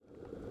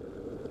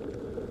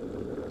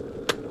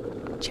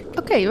Check.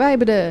 Oké, wij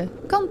hebben de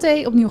kan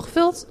thee opnieuw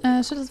gevuld,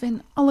 zodat we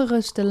in alle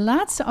rust de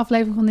laatste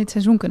aflevering van dit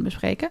seizoen kunnen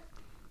bespreken.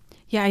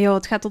 Ja joh,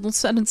 het gaat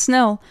ontzettend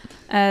snel.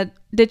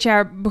 Dit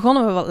jaar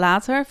begonnen we wat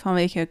later,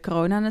 vanwege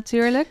corona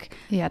natuurlijk.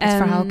 Ja, dat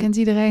verhaal kent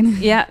iedereen.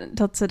 Ja,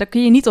 daar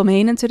kun je niet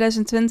omheen in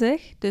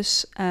 2020.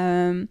 Dus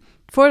het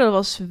voordeel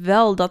was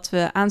wel dat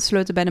we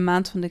aansloten bij de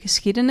maand van de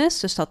geschiedenis.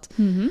 Dus dat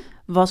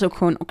was ook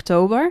gewoon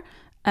oktober.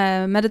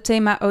 Met het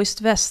thema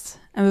Oost-West.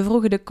 En we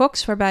vroegen de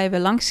koks waarbij we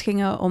langs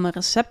gingen om een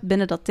recept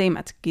binnen dat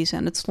thema te kiezen.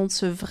 En het stond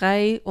ze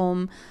vrij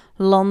om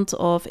land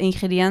of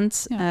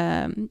ingrediënt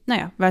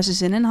waar ze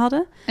zin in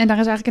hadden. En daar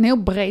is eigenlijk een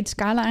heel breed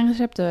scala aan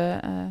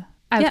recepten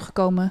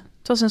uitgekomen. Ja,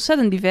 het was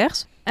ontzettend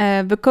divers.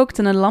 We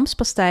kookten een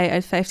lamspastei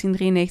uit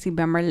 1593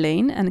 bij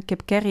Marleen en een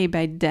kip curry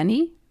bij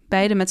Danny.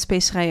 Beide met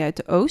specerijen uit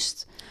de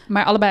Oost.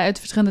 Maar allebei uit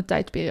verschillende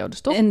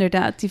tijdsperiodes, toch?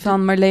 Inderdaad, die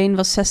van Marleen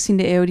was 16e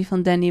eeuw, die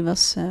van Danny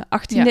was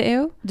 18e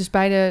eeuw. Dus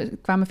beide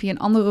kwamen via een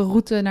andere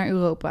route naar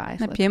Europa eigenlijk.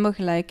 Daar heb je helemaal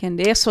gelijk in.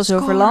 De eerste was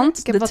over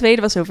land, de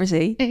tweede was over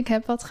zee. Ik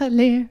heb wat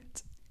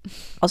geleerd.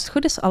 Als het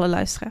goed is, alle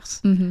luisteraars.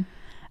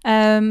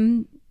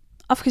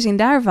 Afgezien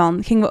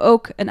daarvan gingen we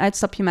ook een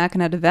uitstapje maken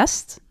naar de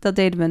West. Dat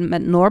deden we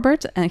met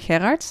Norbert en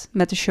Gerard,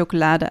 met de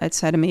chocolade uit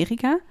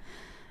Zuid-Amerika.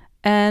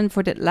 En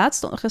voor dit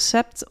laatste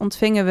recept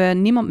ontvingen we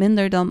niemand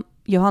minder dan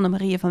Johanna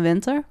Maria van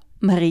Winter,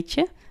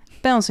 Marietje,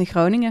 bij ons in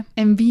Groningen.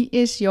 En wie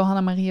is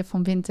Johanna Maria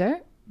van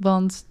Winter?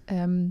 Want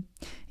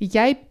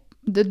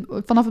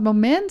vanaf het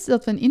moment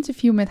dat we een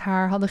interview met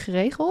haar hadden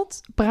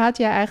geregeld, praat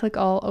jij eigenlijk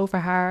al over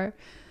haar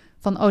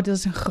van, oh, dat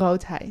is een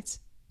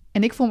grootheid.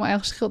 En ik voel me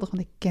erg schuldig,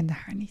 want ik kende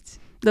haar niet.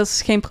 Dat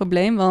is geen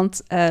probleem,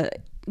 want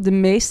de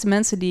meeste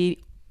mensen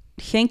die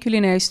geen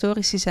culinair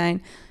historici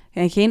zijn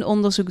en geen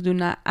onderzoek doen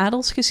naar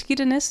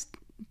adelsgeschiedenis,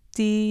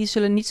 die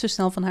zullen niet zo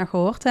snel van haar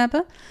gehoord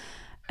hebben.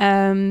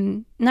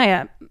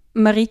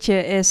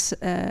 Marietje is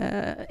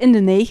in de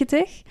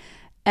 90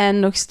 en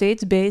nog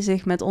steeds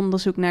bezig met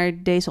onderzoek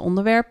naar deze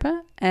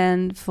onderwerpen.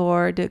 En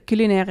voor de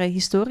culinaire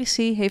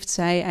historici heeft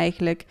zij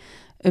eigenlijk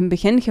een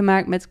begin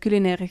gemaakt met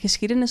culinaire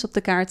geschiedenis op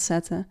de kaart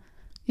zetten.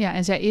 Ja,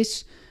 en zij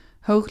is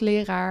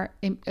hoogleraar,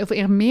 of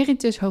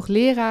emeritus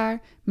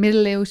hoogleraar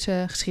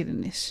middeleeuwse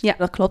geschiedenis. Ja,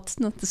 dat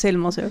klopt. Dat is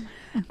helemaal zo.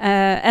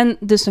 En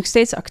dus nog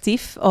steeds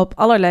actief op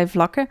allerlei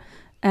vlakken.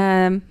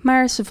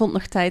 Maar ze vond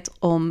nog tijd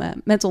om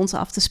met ons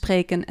af te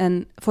spreken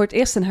en voor het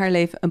eerst in haar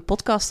leven een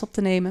podcast op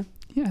te nemen.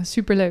 Ja,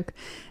 superleuk.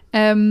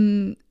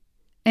 En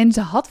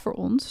ze had voor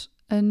ons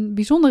een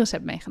bijzonder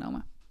recept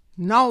meegenomen.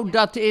 Nou,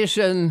 dat is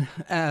een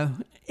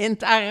in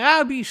het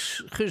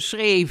Arabisch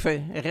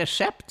geschreven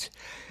recept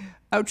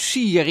uit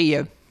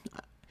Syrië,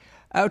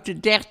 uit de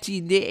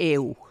 13e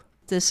eeuw.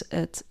 Het is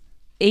het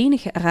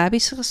enige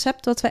Arabische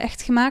recept dat we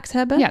echt gemaakt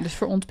hebben. Ja, dus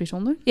voor ons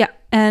bijzonder. Ja,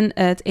 en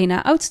het één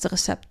na oudste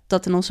recept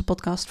dat in onze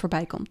podcast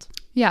voorbij komt.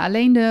 Ja,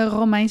 alleen de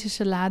Romeinse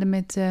salade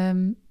met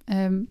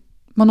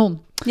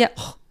Manon. Ja.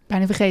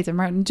 Bijna vergeten,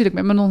 maar natuurlijk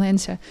met Manon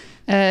Hensen.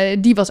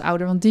 Die was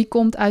ouder, want die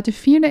komt uit de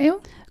 4e eeuw.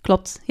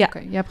 Klopt, ja.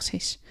 Oké, ja,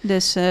 precies.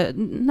 Dus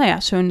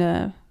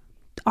zo'n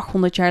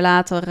 800 jaar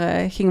later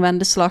gingen we aan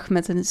de slag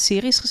met een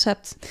Syrisch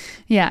recept.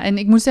 Ja, en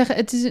ik moet zeggen,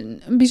 het is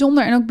een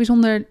bijzonder en ook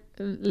bijzonder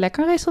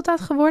lekker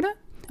resultaat geworden.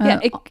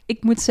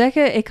 Ik moet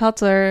zeggen, ik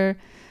had er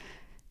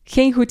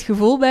geen goed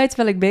gevoel bij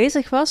terwijl ik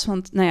bezig was.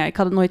 Want ik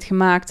had het nooit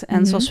gemaakt.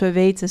 En zoals we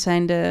weten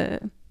zijn de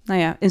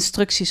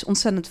instructies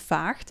ontzettend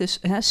vaag. Dus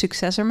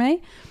succes ermee.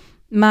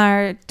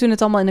 Maar toen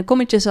het allemaal in een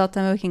kommetje zat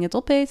en we gingen het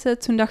opeten,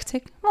 toen dacht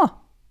ik,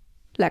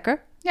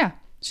 lekker. Ja,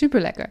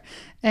 super lekker.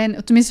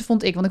 En tenminste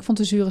vond ik, want ik vond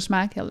de zure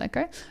smaak heel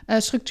lekker.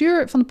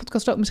 Structuur van de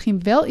podcast ook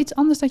misschien wel iets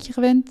anders dat je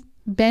gewend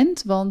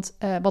bent. Want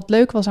wat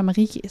leuk was aan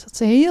Marietje is dat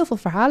ze heel veel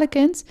verhalen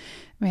kent.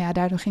 Maar ja,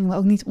 daardoor gingen we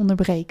ook niet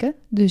onderbreken.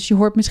 Dus je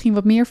hoort misschien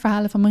wat meer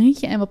verhalen van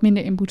Marietje en wat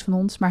minder input van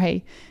ons. Maar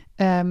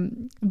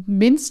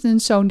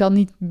minstens zo dan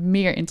niet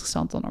meer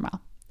interessant dan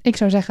normaal. Ik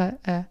zou zeggen,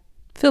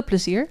 veel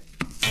plezier.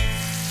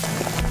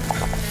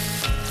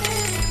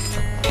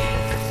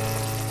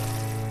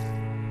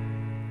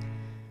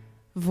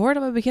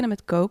 Voordat we beginnen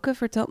met koken,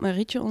 vertelt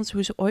Marietje ons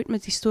hoe ze ooit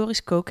met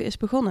historisch koken is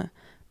begonnen.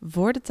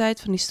 Voor de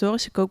tijd van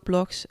historische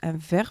kookblogs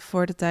en ver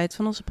voor de tijd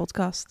van onze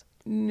podcast.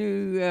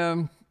 Nu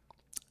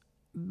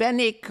ben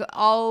ik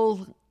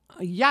al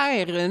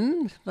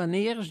jaren,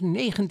 wanneer is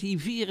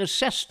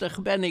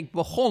 1964 ben ik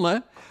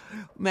begonnen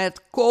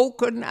met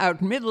koken uit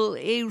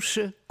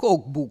middeleeuwse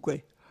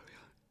kookboeken.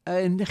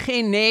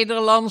 Geen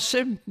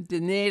Nederlandse. De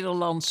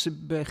Nederlandse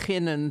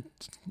beginnen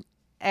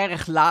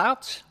erg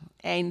laat,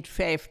 eind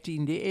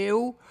 15e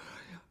eeuw.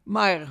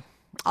 Maar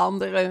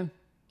andere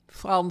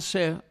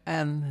Franse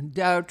en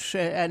Duitse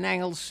en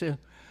Engelse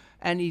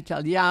en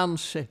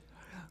Italiaanse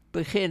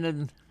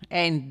beginnen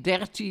eind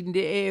 13e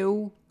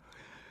eeuw.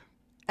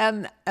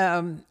 En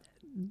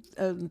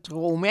het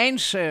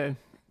Romeinse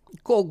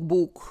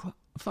kookboek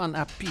van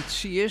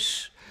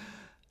Apicius,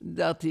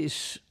 dat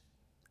is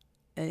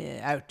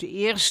uit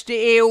de 1e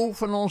eeuw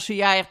van onze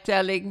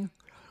jaartelling,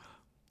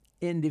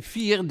 in de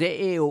 4e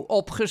eeuw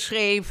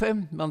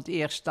opgeschreven, want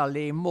eerst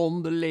alleen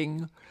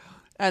mondeling.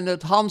 En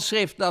het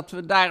handschrift dat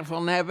we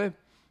daarvan hebben,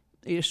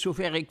 is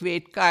zover ik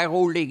weet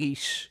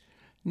Karolingisch,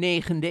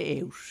 9e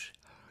eeuws.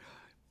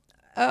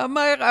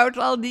 Maar uit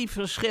al die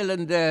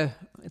verschillende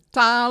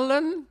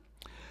talen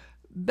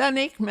ben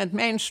ik met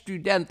mijn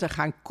studenten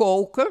gaan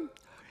koken,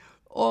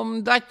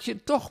 omdat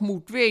je toch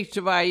moet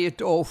weten waar je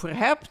het over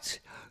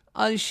hebt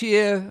als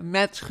je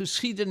met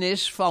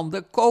geschiedenis van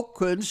de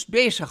kookkunst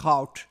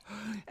bezighoudt.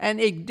 En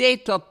ik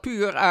deed dat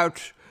puur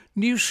uit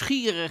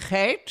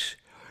nieuwsgierigheid,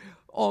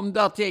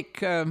 omdat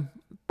ik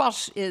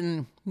pas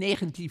in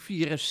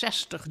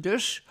 1964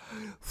 dus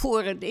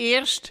voor het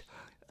eerst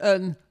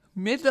een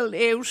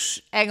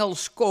middeleeuws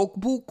Engels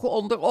kookboek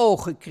onder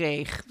ogen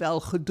kreeg. Wel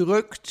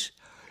gedrukt,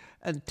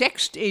 een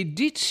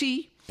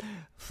teksteditie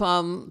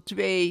van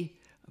 2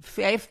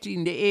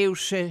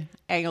 15e-eeuwse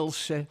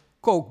Engelse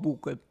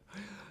kookboeken.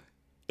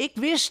 Ik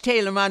wist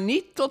helemaal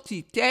niet tot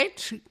die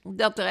tijd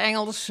dat er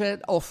Engelse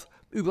of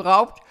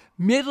überhaupt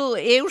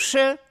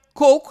middeleeuwse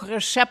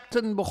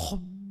kookrecepten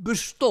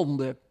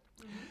bestonden.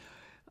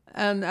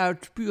 En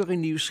uit pure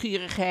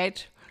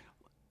nieuwsgierigheid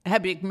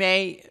heb ik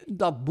mij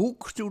dat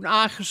boek toen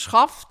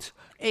aangeschaft.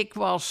 Ik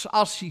was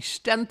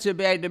assistente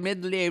bij de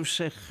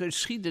middeleeuwse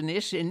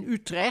geschiedenis in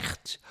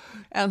Utrecht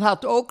en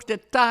had ook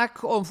de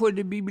taak om voor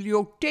de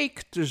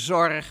bibliotheek te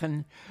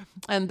zorgen.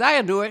 En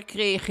daardoor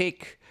kreeg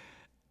ik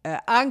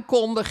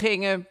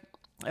aankondigingen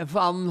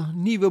van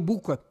nieuwe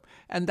boeken.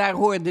 En daar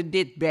hoorde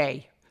dit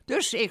bij.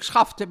 Dus ik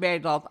schafte mij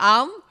dat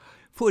aan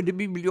voor de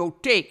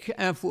bibliotheek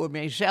en voor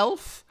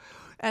mijzelf.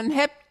 En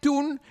heb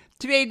toen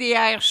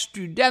tweedejaars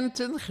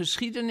studenten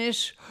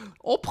geschiedenis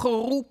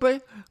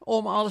opgeroepen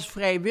om als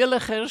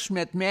vrijwilligers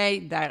met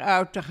mij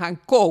daaruit te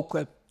gaan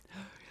koken.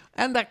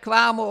 En daar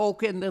kwamen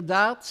ook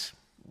inderdaad,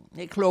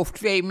 ik geloof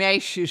 2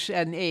 meisjes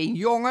en 1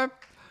 jongen.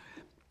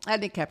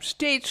 En ik heb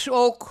steeds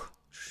ook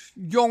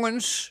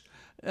jongens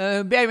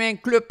bij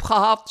mijn club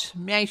gehad,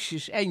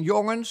 meisjes en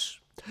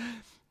jongens.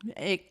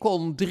 Ik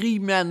kon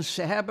 3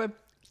 mensen hebben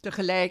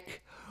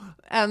tegelijk.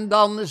 En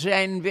dan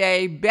zijn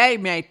wij bij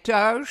mij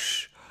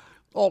thuis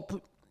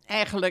op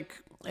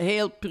eigenlijk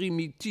heel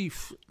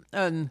primitief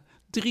een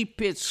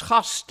 3-pits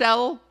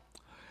gasstel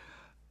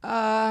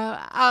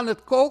aan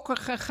het koken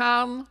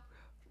gegaan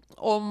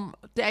om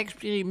te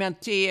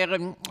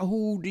experimenteren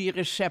hoe die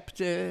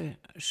recepten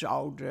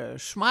zouden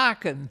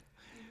smaken.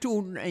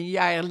 Toen, een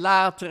jaar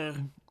later,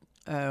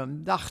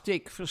 dacht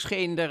ik,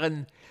 verscheen er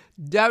een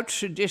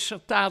Duitse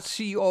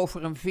dissertatie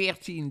over een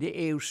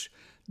 14e-eeuws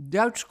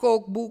Duits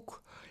kookboek.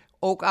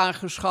 Ook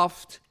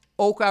aangeschaft,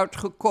 ook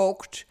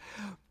uitgekookt.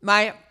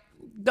 Maar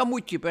dan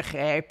moet je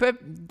begrijpen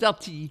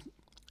dat die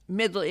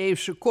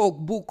middeleeuwse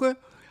kookboeken,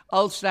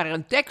 als daar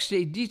een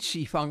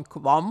teksteditie van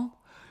kwam,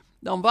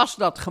 dan was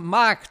dat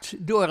gemaakt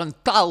door een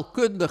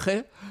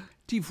taalkundige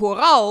die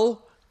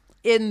vooral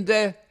in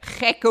de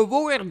gekke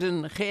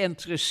woorden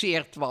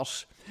geïnteresseerd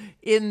was.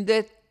 In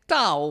de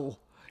taal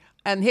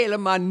en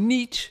helemaal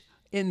niet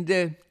in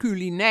de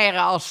culinaire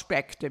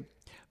aspecten.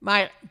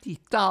 Maar die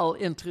taal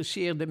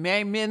interesseerde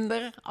mij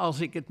minder, als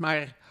ik het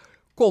maar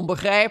kon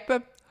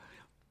begrijpen.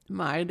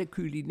 Maar de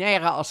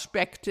culinaire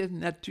aspecten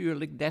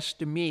natuurlijk des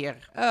te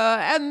meer.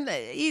 En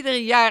ieder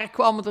jaar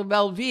kwam er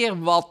wel weer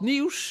wat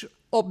nieuws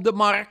op de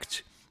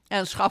markt.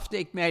 En schafte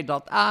ik mij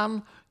dat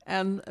aan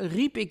en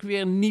riep ik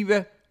weer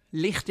nieuwe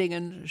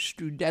lichtingen,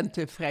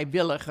 studenten,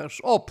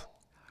 vrijwilligers op.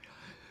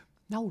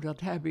 Nou, dat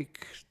heb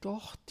ik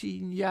toch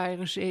 10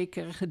 jaar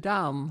zeker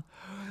gedaan.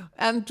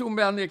 En toen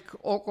ben ik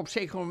ook op een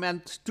zeker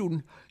moment,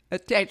 toen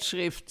het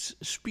tijdschrift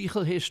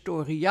Spiegel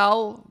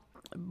Historiaal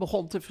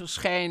begon te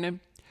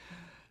verschijnen.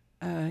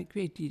 Ik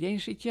weet niet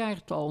eens het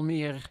jaartal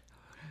meer.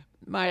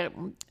 Maar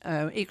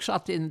ik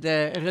zat in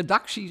de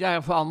redactie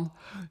daarvan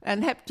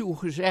en heb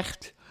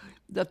toegezegd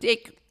dat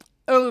ik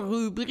een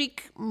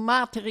rubriek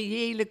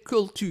materiële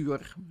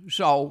cultuur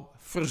zou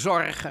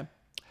verzorgen.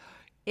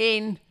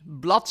 1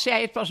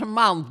 bladzijde, het was een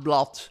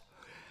maandblad,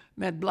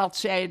 met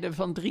bladzijden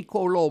van 3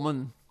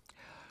 kolommen.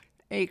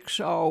 Ik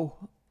zou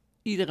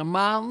iedere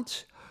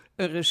maand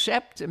een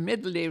recept, een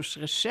middeleeuws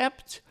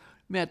recept,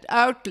 met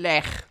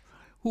uitleg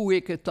hoe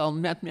ik het dan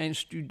met mijn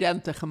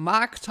studenten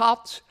gemaakt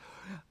had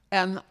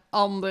en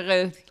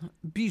andere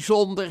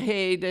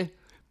bijzonderheden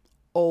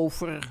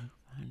over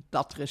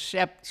dat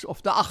recept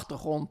of de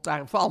achtergrond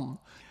daarvan.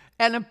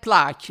 En een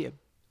plaatje.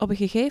 Op een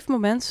gegeven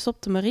moment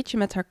stopte Marietje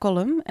met haar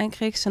column en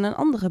kreeg ze een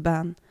andere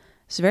baan.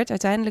 Ze werd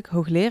uiteindelijk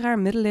hoogleraar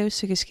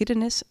middeleeuwse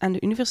geschiedenis aan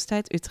de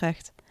Universiteit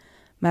Utrecht.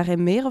 Maar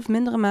in meer of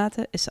mindere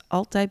mate is ze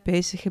altijd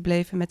bezig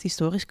gebleven met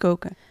historisch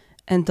koken.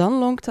 En dan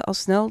lonkten al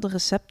snel de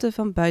recepten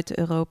van buiten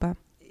Europa.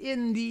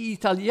 In die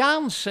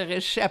Italiaanse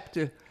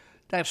recepten,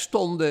 daar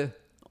stonden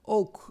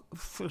ook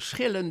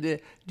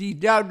verschillende die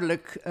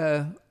duidelijk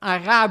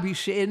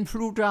Arabische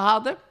invloeden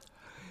hadden.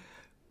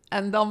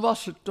 En dan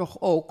was het toch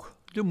ook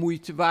de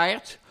moeite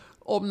waard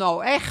om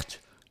nou echt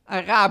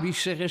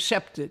Arabische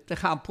recepten te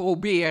gaan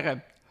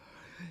proberen.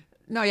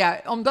 Nou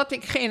ja, omdat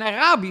ik geen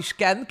Arabisch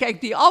ken,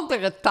 kijk, die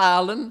andere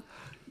talen,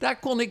 daar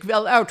kon ik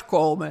wel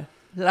uitkomen.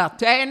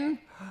 Latijn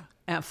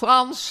en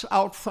Frans,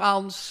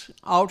 Oud-Frans,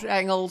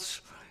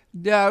 Oud-Engels,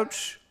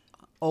 Duits,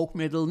 ook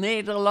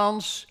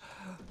Middel-Nederlands,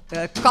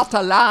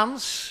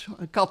 Catalaans.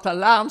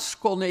 Catalaans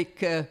kon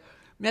ik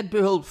met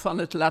behulp van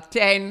het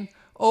Latijn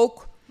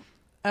ook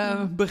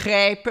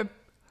begrijpen.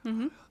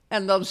 Mhm.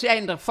 En dan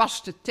zijn er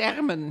vaste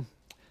termen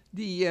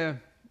die je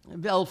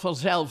wel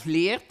vanzelf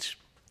leert.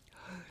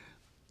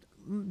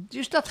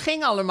 Dus dat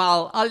ging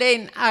allemaal.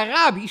 Alleen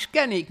Arabisch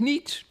ken ik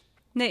niet.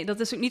 Nee, dat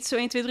is ook niet zo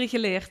 1, 2, 3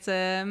 geleerd.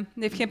 Het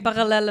heeft geen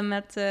parallellen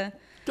met...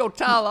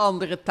 Totaal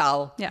andere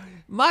taal. Ja.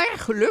 Maar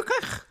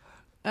gelukkig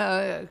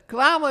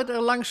kwamen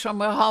er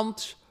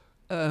langzamerhand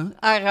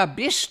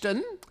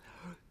Arabisten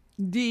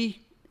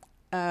die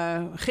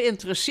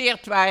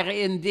geïnteresseerd waren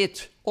in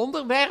dit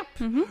onderwerp.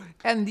 Mhm.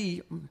 En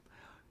die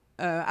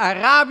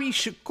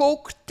Arabische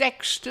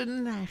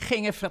kookteksten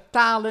gingen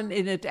vertalen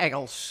in het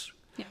Engels.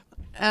 Ja.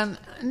 En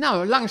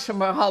nou,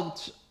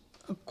 langzamerhand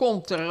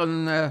komt er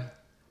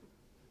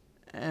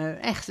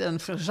echt een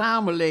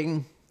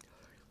verzameling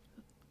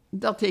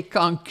dat ik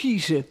kan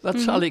kiezen. Wat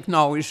zal ik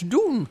nou eens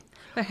doen?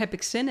 Daar heb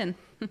ik zin in.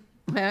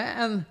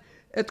 En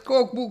het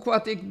kookboek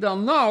wat ik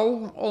dan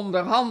nou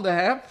onder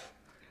handen heb,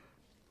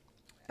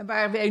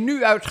 waar wij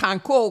nu uit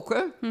gaan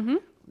koken,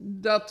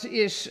 dat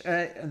is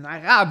een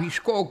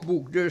Arabisch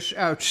kookboek, dus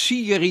uit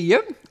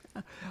Syrië,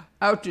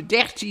 uit de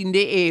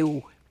 13e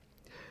eeuw.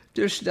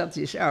 Dus dat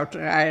is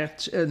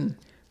uiteraard een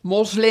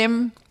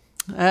moslim,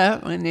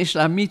 een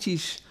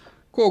islamitisch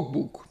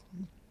kookboek.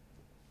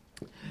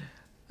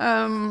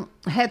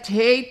 Het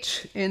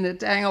heet in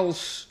het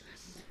Engels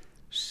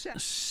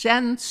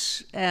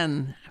Scents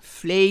and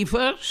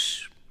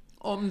Flavors,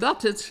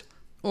 omdat het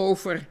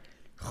over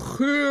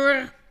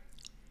geur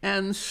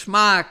en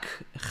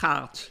smaak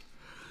gaat.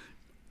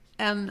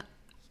 En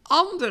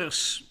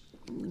anders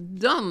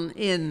dan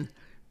in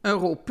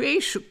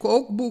Europese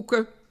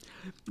kookboeken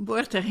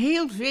wordt er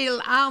heel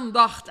veel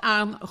aandacht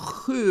aan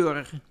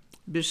geur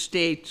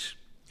besteed.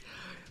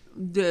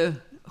 De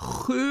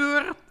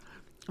geur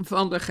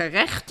van de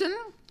gerechten,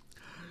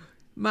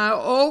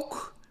 maar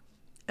ook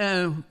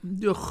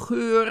de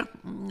geur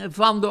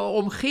van de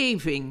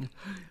omgeving.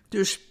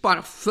 Dus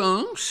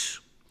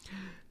parfums,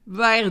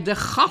 waar de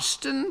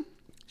gasten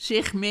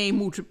zich mee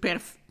moeten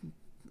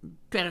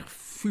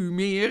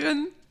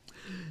perfumeren.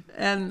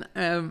 En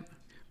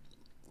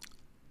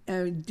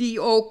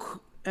die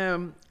ook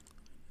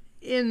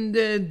in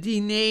de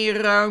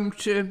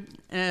dinerruimte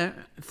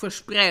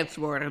verspreid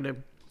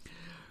worden.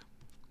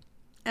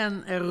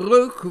 En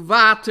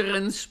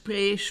reukwateren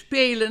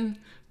spelen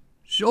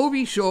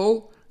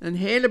sowieso een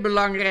hele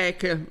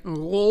belangrijke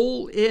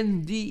rol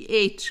in die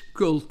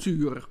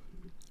eetcultuur.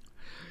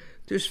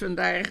 Dus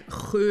vandaar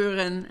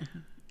geuren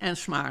en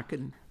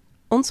smaken.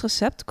 Ons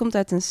recept komt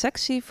uit een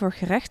sectie voor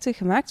gerechten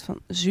gemaakt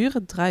van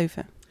zure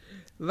druiven.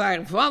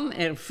 Waarvan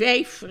er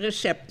 5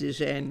 recepten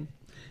zijn.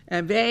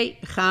 En wij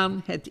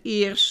gaan het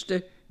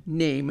eerste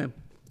nemen.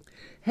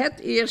 Het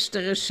eerste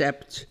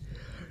recept.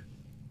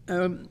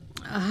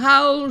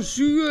 Haal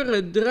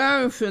zure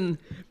druiven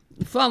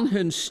van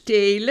hun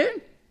stelen.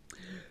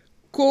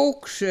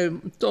 Kook ze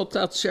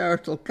totdat ze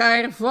uit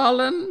elkaar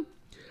vallen.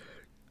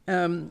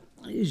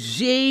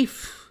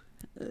 Zeef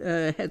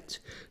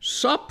het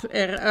sap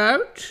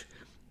eruit.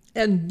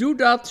 En doe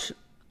dat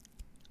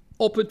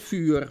op het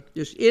vuur.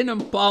 Dus in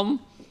een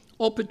pan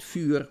op het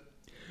vuur.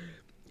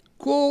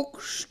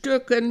 Kook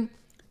stukken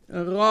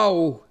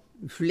rauw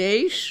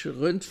vlees,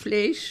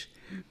 rundvlees.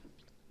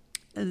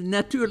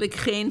 Natuurlijk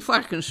geen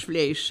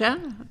varkensvlees, hè?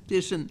 Het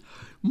is een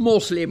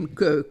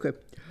moslimkeuken.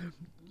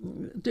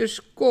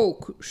 Dus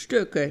kook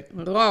stukken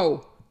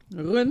rauw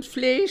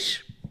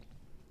rundvlees.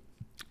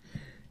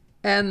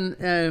 En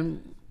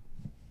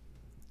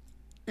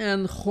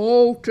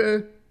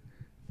grote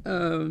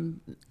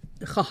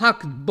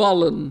gehakt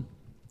ballen.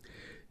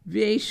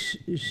 Wees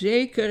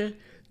zeker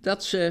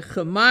dat ze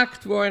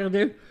gemaakt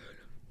worden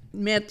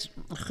met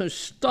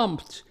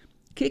gestampt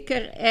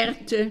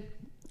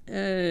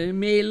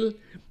kikkererwtenmeel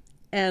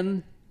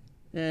en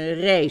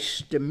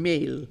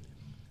rijstmeel.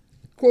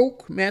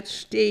 Kook met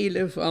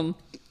stelen van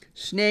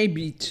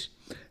snijbiet,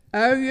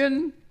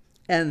 uien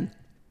en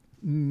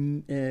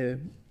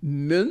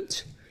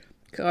munt,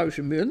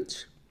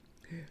 kruizenmunt.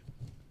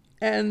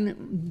 En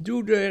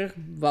doe er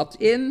wat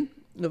in,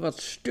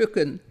 wat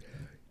stukken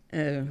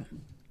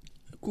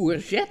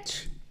courgette,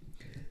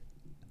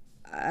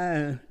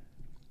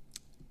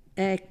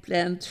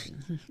 eggplant,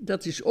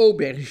 dat is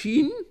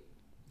aubergine,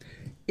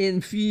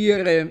 in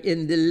 4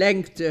 in de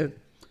lengte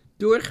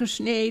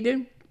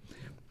doorgesneden.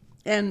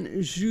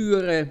 En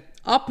zure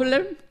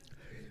appelen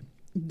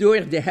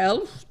door de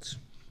helft,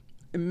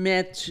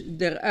 met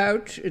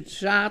eruit het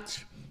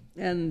zaad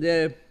en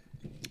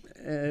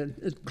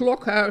het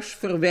klokhuis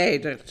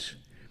verwijderd.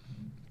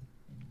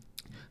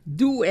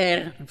 Doe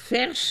er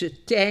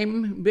verse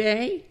tijm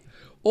bij,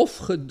 of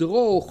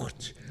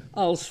gedroogd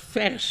als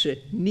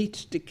verse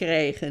niet te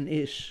krijgen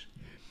is.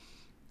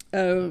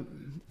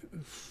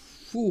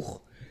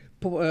 Voeg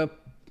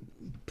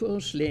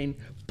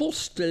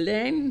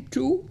postelijn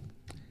toe.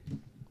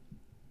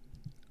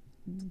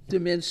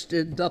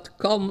 Tenminste, dat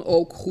kan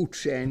ook goed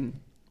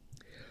zijn.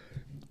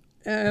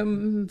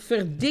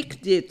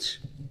 Verdik dit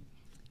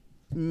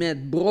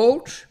met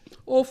brood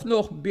of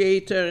nog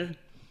beter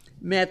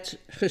met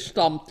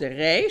gestampte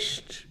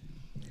rijst.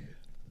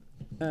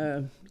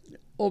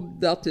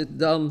 Opdat het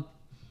dan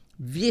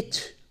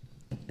wit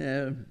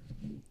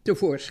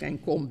tevoorschijn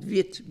komt,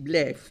 wit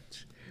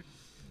blijft.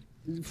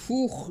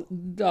 Voeg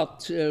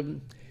dat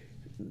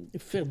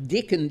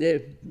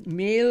verdikkende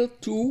meel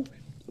toe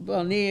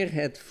wanneer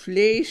het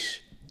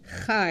vlees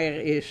gaar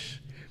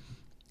is.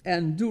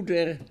 En doe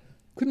er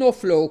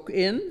knoflook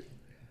in,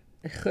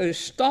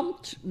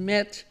 gestampt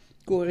met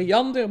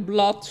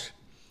korianderblad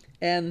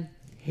en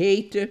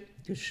hete,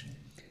 dus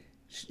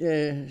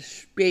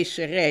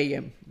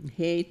specerijen.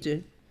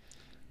 Hete,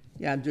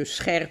 ja, dus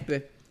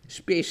scherpe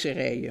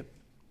specerijen.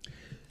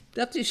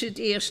 Dat is het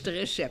eerste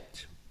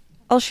recept.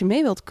 Als je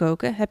mee wilt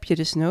koken, heb je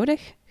dus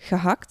nodig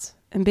gehakt,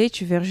 een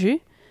beetje verjus,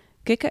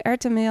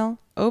 kikkererwtenmeel,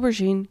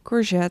 aubergine,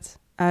 courgette,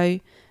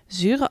 ui,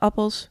 zure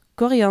appels,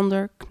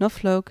 koriander,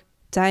 knoflook,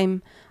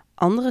 tijm,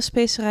 andere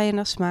specerijen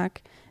naar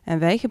smaak. En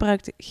wij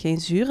gebruikten geen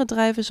zure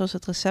druiven zoals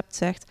het recept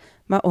zegt,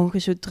 maar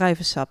ongezoet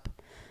druivensap.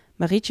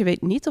 Marietje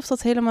weet niet of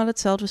dat helemaal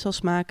hetzelfde zal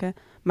smaken,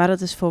 maar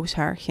dat is volgens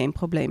haar geen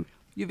probleem.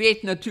 Je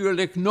weet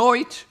natuurlijk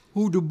nooit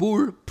hoe de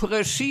boel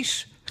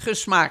precies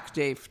gesmaakt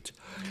heeft.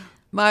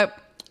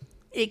 Maar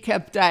ik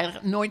heb daar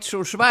nooit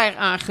zo zwaar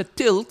aan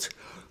getild,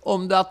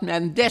 omdat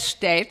men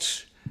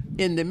destijds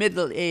in de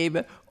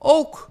middeleeuwen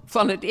ook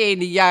van het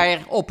ene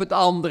jaar op het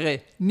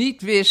andere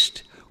niet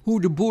wist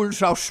hoe de boel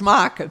zou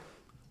smaken.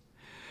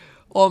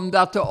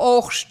 Omdat de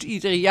oogst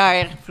ieder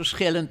jaar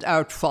verschillend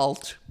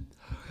uitvalt.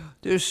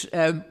 Dus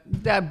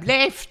daar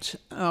blijft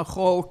een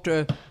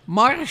grote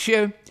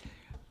marge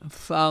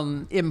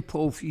van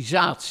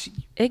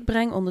improvisatie. Ik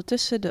breng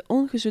ondertussen de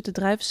ongezoete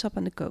druivensap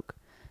aan de kook.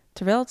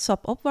 Terwijl het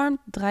sap opwarmt,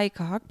 draai ik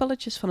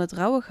gehaktballetjes van het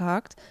rauwe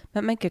gehakt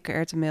met mijn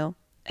kikkererwtenmeel.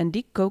 En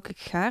die kook ik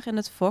gaar in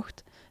het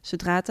vocht,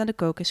 zodra het aan de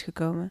kook is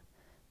gekomen.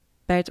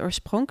 Bij het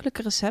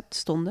oorspronkelijke recept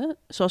stonden,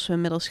 zoals we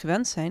inmiddels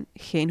gewend zijn,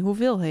 geen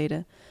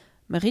hoeveelheden.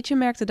 Marietje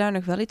merkte daar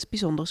nog wel iets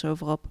bijzonders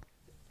over op.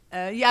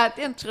 Het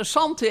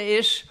interessante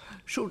is,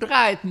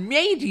 zodra het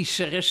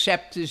medische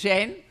recepten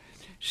zijn,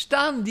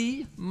 staan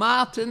die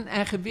maten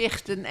en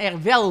gewichten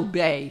er wel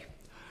bij.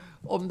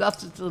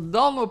 Omdat het er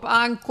dan op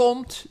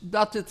aankomt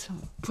dat het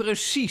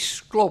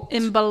precies klopt.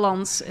 In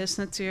balans is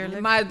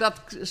natuurlijk. Maar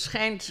dat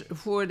schijnt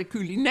voor de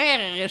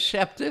culinaire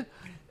recepten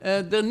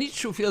er niet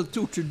zoveel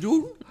toe te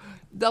doen.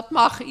 Dat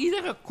mag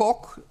iedere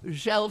kok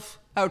zelf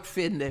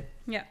uitvinden.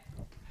 Ja.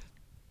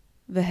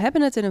 We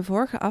hebben het in een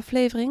vorige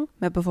aflevering,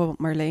 met bijvoorbeeld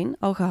Marleen,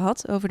 al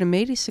gehad over de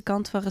medische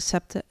kant van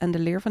recepten en de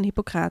leer van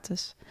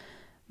Hippocrates.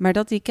 Maar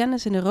dat die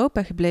kennis in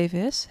Europa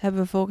gebleven is,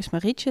 hebben we volgens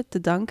Marietje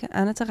te danken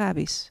aan het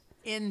Arabisch.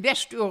 In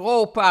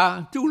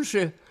West-Europa, toen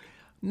ze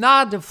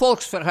na de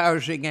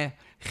volksverhuizingen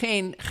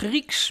geen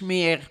Grieks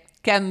meer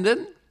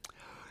kenden,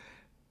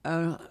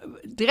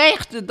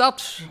 dreigde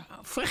dat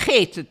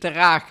vergeten te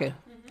raken.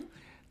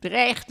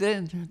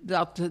 Dreigde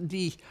dat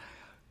die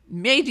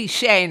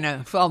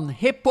medicijnen van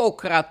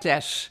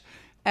Hippocrates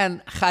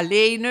en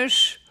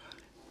Galenus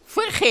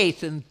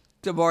vergeten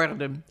te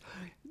worden.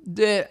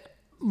 De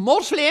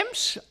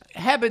moslims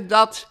hebben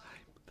dat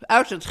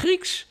uit het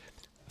Grieks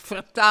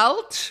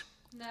vertaald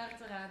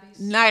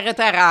naar het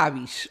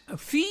Arabisch,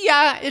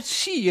 via het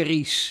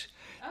Syrisch.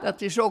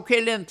 Dat is ook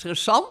heel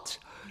interessant.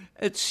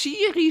 Het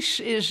Syrisch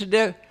is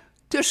de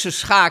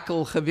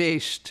tussenschakel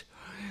geweest.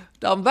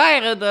 Dan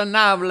waren er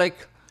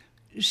namelijk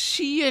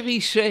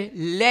Syrische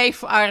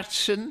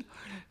lijfartsen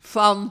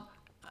van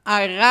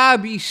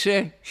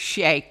Arabische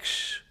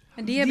sheiks.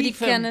 En die hebben die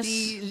kennis.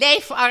 Die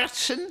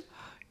lijfartsen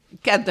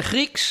kenden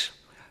Grieks,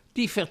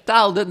 die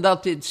vertaalden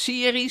dat in het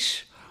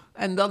Syrisch.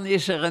 En dan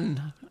is er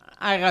een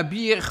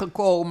Arabier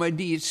gekomen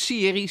die het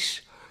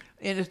Syrisch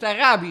in het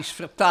Arabisch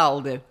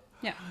vertaalde.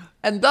 Ja.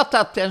 En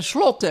dat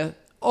tenslotte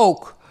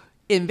ook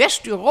in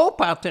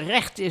West-Europa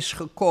terecht is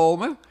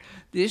gekomen,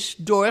 dus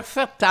door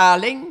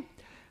vertaling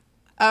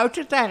uit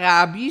het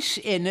Arabisch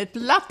in het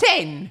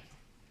Latijn.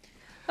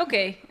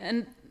 Oké,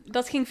 en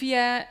dat ging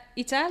via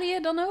Italië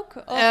dan ook?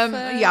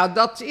 Ja,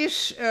 dat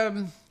is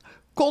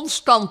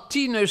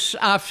Constantinus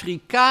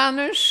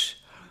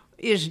Africanus,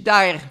 is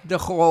daar de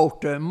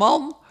grote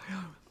man.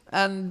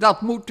 En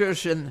dat moet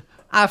dus een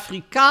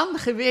Afrikaan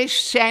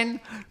geweest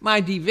zijn,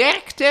 maar die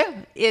werkte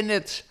in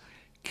het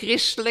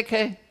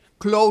christelijke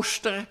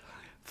klooster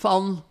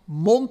van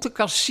Monte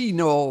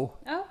Cassino.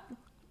 Oh,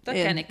 dat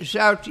ken ik. In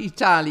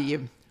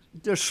Zuid-Italië.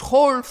 De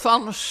school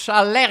van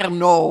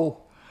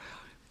Salerno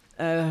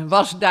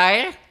was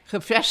daar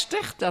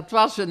gevestigd. Dat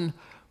was een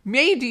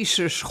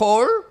medische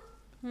school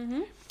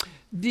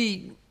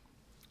die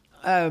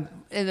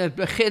in het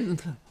begin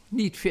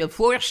niet veel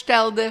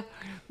voorstelde,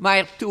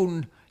 maar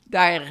toen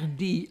daar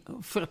die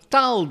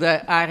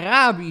vertaalde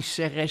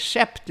Arabische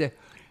recepten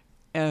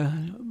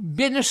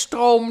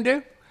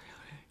binnenstroomden,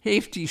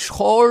 heeft die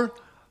school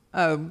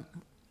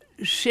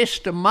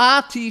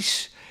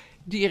systematisch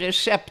die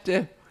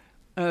recepten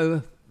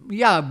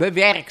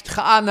bewerkt,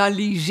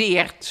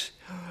 geanalyseerd.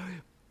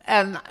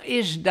 En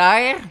is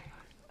daar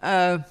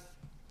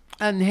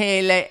een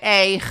hele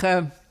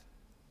eigen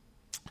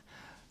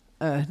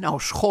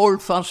school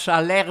van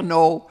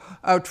Salerno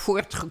uit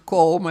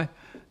voortgekomen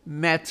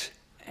met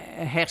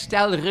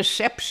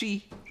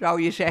herstelreceptie,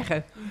 zou je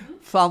zeggen,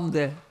 van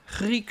de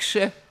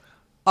Griekse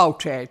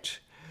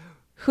oudheid.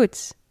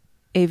 Goed,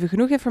 even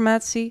genoeg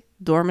informatie,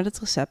 door met het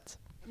recept.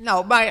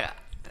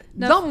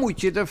 Dan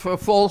moet je er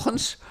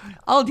vervolgens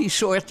al die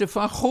soorten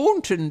van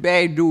groenten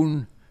bij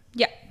doen.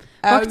 Ja,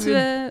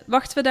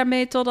 wachten we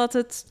daarmee totdat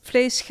het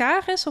vlees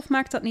gaar is of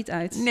maakt dat niet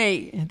uit?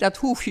 Nee, dat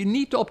hoef je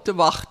niet op te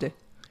wachten.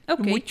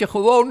 Oké. Dan moet je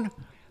gewoon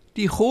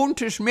die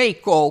groentes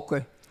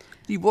meekoken.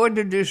 Die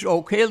worden dus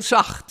ook heel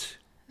zacht.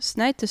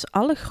 Snijd dus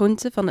alle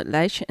groenten van het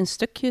lijstje in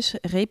stukjes,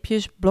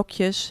 reepjes,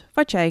 blokjes,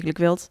 wat je eigenlijk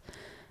wilt.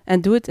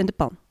 En doe het in de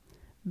pan.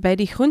 Bij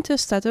die groenten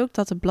staat ook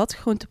dat de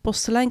bladgroente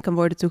postelijn kan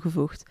worden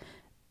toegevoegd.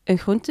 Een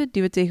groente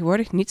die we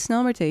tegenwoordig niet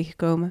snel meer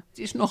tegenkomen. Het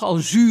is nogal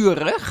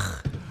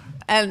zuurig.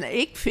 En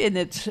ik vind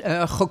het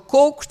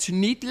gekookt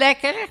niet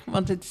lekker,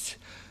 want het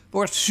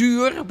wordt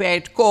zuur bij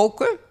het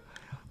koken.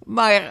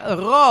 Maar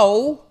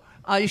rauw,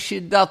 als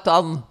je dat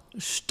dan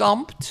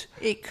stampt,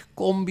 ik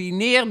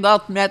combineer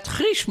dat met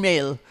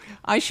griesmeel.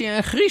 Als je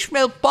een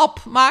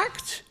griesmeelpap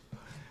maakt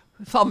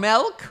van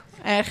melk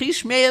en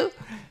griesmeel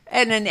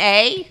en een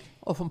ei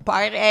of een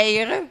paar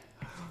eieren.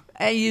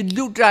 En je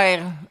doet daar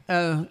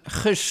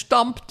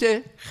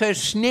gestampte,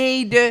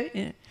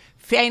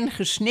 fijn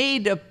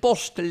gesneden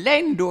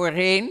postelijn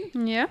doorheen.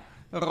 Ja.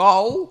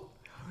 Rauw.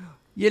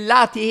 Je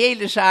laat die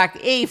hele zaak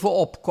even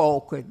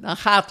opkoken. Dan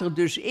gaat er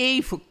dus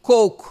even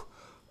kook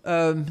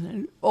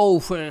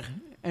over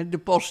de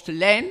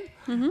postelijn.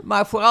 Mm-hmm.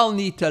 Maar vooral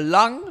niet te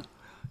lang.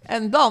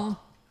 En dan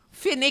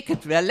vind ik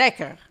het wel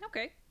lekker.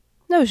 Oké.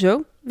 Nou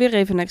zo, weer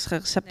even een extra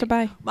recept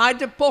erbij. Maar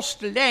de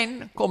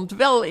postelijn komt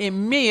wel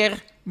in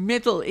meer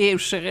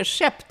middeleeuwse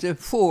recepten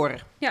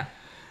voor. Ja.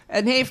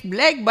 En heeft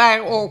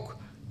blijkbaar ook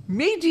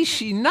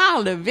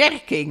medicinale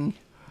werking.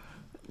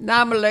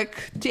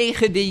 Namelijk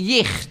tegen de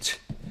jicht.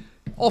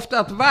 Of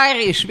dat waar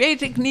is,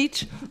 weet ik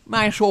niet.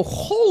 Maar zo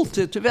gold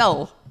het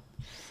wel.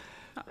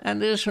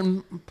 En er is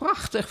een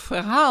prachtig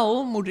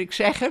verhaal, moet ik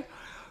zeggen,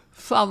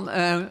 van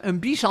een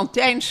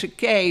Byzantijnse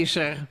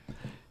keizer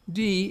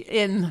die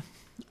in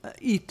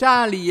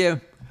Italië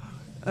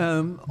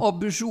op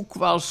bezoek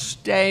was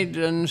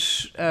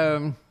tijdens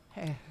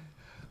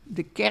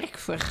de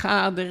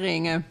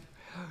kerkvergaderingen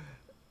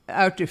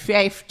uit de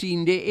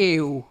 15e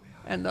eeuw.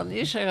 En dan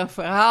is er een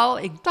verhaal,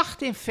 ik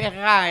dacht in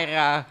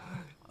Ferrara,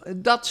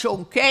 dat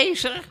zo'n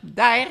keizer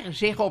daar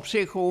zich op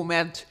zich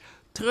moment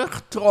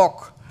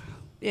terugtrok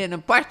in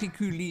een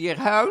particulier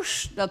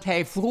huis, dat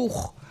hij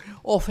vroeg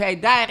of hij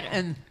daar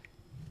een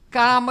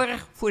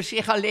kamer voor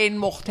zich alleen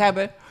mocht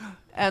hebben.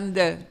 En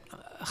de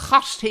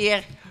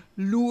gastheer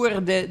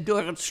loerde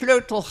door het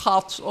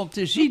sleutelgat om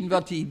te zien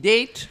wat hij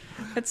deed.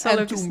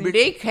 En toen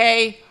bleek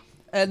hij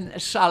een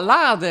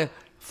salade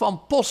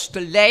van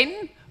postelijn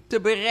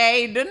te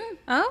bereiden,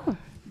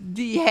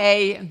 die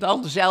hij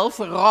dan zelf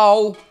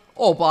rauw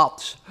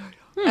opat.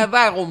 En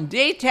waarom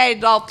deed hij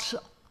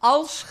dat?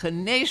 Als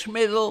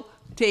geneesmiddel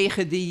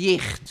tegen de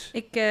jicht.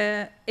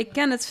 Ik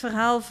ken het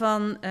verhaal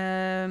van,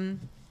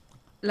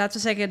 laten we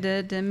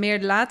zeggen, de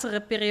meer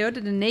latere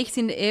periode, de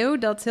 19e eeuw,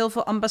 dat heel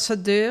veel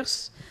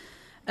ambassadeurs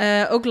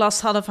ook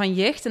last hadden van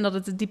jicht en dat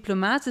het de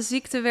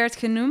diplomatenziekte werd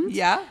genoemd.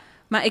 Ja.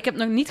 Maar ik heb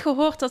nog niet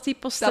gehoord dat die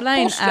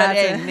postelijn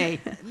aten. Nee.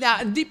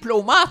 Nou, een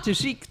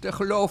diplomatenziekte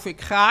geloof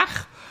ik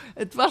graag.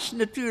 Het was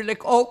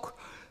natuurlijk ook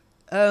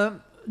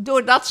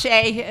doordat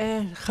zij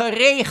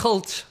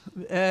geregeld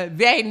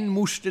wijn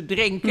moesten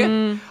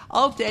drinken.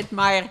 Altijd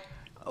maar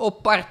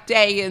op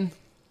partijen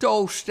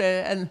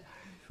toosten en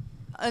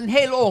een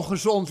heel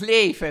ongezond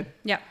leven.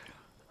 Ja.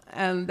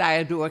 En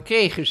daardoor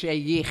kregen zij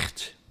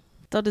jicht.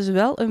 Dat is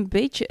wel een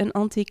beetje een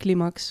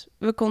anticlimax.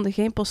 We konden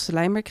geen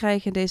postelijn meer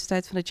krijgen in deze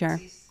tijd van het jaar.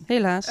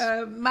 Helaas.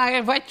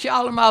 Maar wat je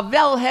allemaal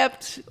wel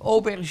hebt,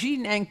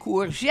 aubergine en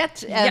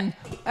courgette en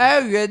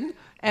uien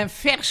en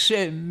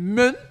verse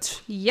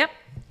munt. Ja.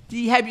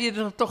 Die heb je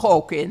er toch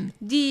ook in?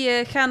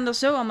 Die gaan er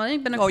zo allemaal in.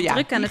 Ik ben ook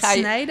druk aan het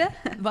snijden.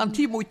 Want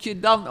die moet je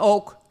dan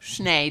ook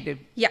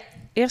snijden. Ja.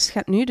 Eerst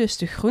gaat nu dus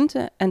de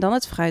groente en dan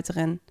het fruit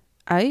erin.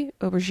 Ui,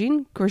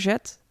 aubergine,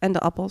 courgette en de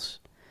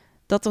appels.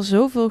 Dat er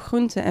zoveel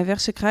groenten en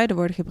verse kruiden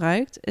worden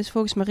gebruikt, is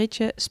volgens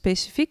Marietje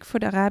specifiek voor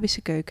de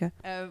Arabische keuken.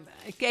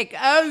 Kijk,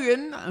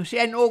 uien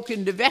zijn ook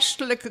in de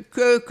westelijke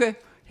keuken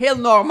heel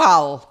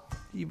normaal.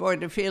 Die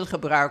worden veel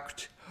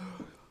gebruikt.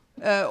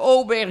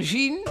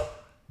 Aubergine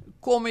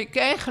kom ik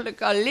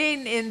eigenlijk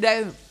alleen in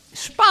de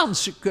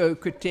Spaanse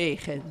keuken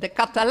tegen, de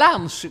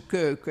Catalaanse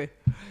keuken.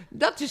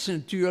 Dat is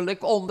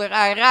natuurlijk onder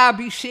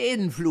Arabische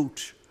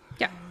invloed.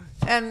 Ja.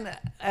 En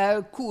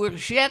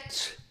courgette,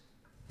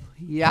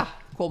 ja,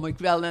 kom ik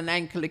wel een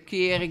enkele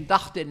keer, ik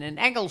dacht in een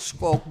Engels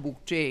kookboek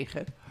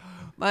tegen.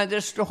 Maar dat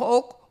is toch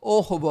ook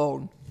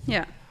ongewoon.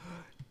 Ja.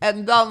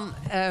 En dan,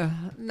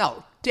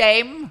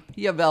 tijm,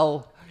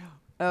 jawel.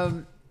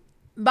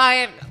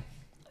 Maar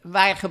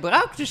waar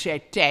gebruikten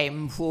zij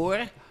tijm voor?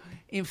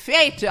 In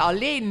feite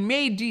alleen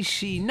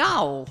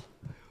medicinaal.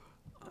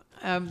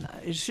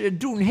 Ze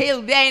doen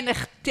heel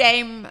weinig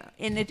tijm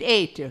in het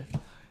eten.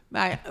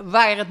 Maar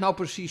waar het nou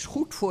precies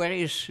goed voor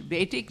is,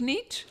 weet ik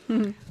niet.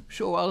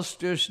 Zoals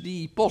dus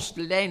die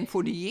postelijn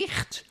voor de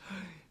jicht.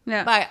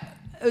 Ja. Maar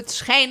het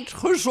schijnt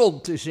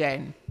gezond te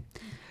zijn.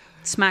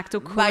 Het smaakt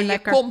ook gewoon Maar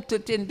lekker. je komt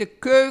het in de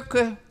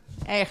keuken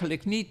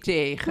eigenlijk niet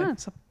tegen. Dat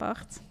is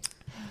apart.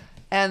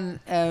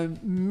 En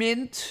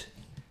munt,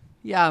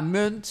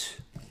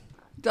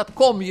 dat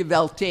kom je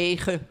wel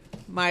tegen,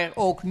 maar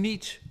ook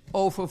niet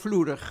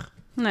overvloedig.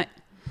 Nee.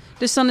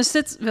 Dus dan is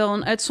dit wel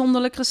een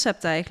uitzonderlijk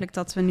recept eigenlijk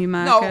dat we nu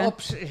maken. Nou,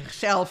 op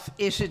zichzelf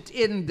is het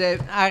in de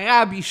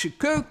Arabische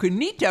keuken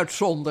niet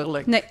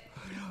uitzonderlijk. Nee.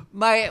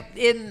 Maar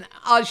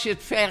als je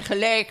het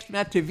vergelijkt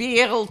met de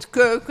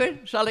wereldkeuken,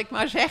 zal ik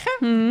maar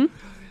zeggen,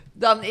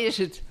 dan is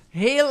het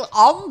heel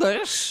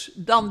anders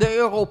dan de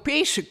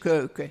Europese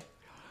keuken.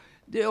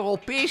 De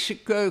Europese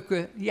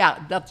keuken,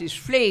 ja, dat is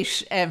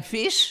vlees en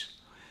vis.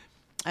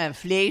 En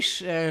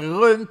vlees,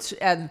 rund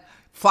en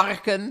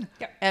varken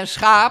en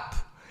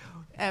schaap.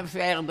 En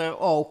verder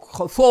ook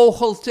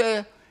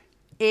gevogelte,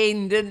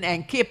 eenden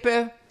en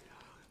kippen.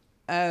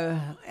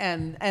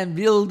 En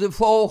wilde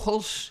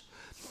vogels.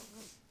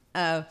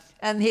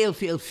 En heel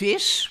veel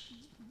vis.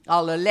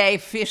 Allerlei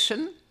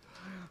vissen.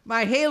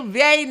 Maar heel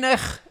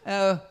weinig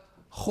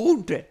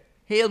groenten.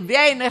 Heel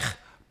weinig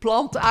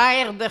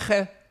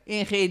plantaardige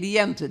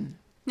ingrediënten.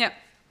 Ja.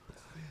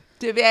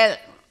 Terwijl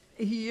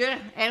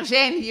er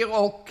zijn hier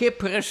ook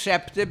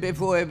kiprecepten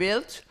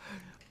bijvoorbeeld.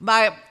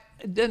 Maar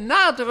de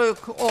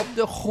nadruk op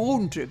de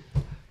groenten,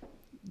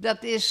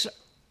 dat is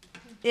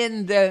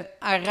in de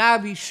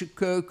Arabische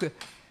keuken,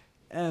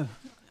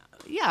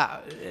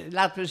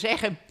 laten we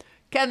zeggen,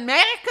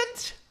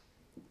 kenmerkend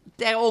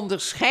ter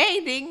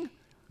onderscheiding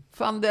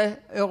van de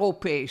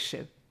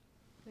Europese.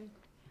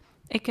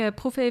 Ik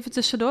proef even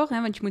tussendoor,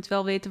 hè, want je moet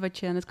wel weten wat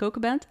je aan het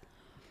koken bent.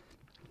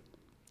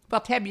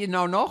 Wat heb je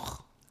nou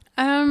nog?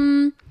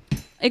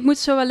 Ik moet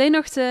zo alleen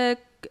nog de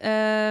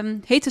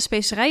hete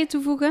specerijen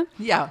toevoegen.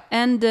 Ja.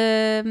 En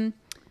de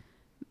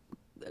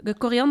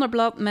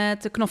korianderblad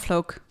met de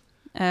knoflook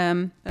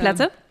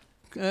pletten.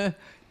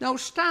 Nou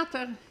staat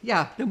er,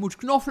 ja, er moet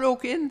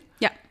knoflook in.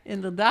 Ja.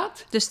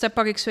 Inderdaad. Dus daar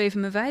pak ik zo even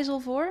mijn vijzel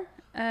voor.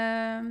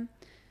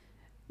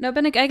 Nou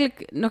ben ik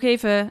eigenlijk nog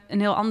even een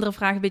heel andere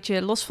vraag, een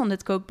beetje los van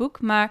dit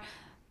kookboek. Maar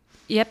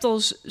je hebt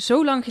al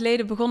zo lang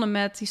geleden begonnen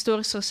met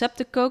historische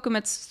recepten koken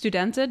met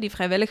studenten die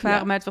vrijwillig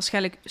waren, maar het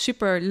waarschijnlijk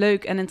super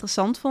leuk en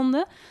interessant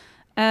vonden.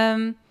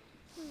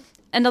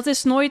 En dat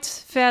is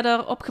nooit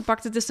verder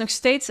opgepakt. Het is nog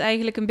steeds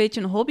eigenlijk een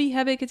beetje een hobby,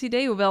 heb ik het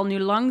idee. Hoewel nu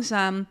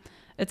langzaam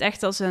het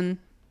echt als een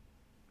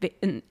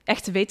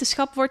echte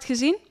wetenschap wordt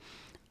gezien.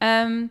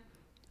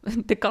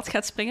 De kat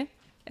gaat springen.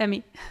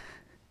 Emmy.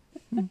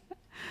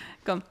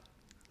 Kom.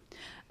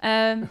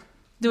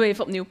 Doe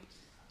even opnieuw.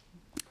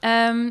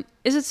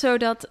 Is het zo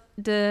dat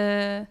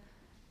laten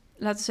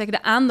we zeggen,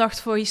 de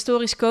aandacht voor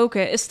historisch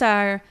koken, is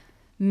daar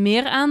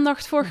meer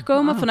aandacht voor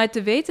gekomen vanuit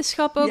de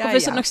wetenschap ook? Of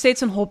is het nog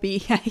steeds een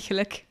hobby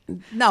eigenlijk?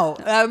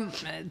 Nou,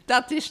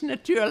 dat is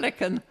natuurlijk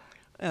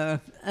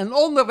een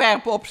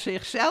onderwerp op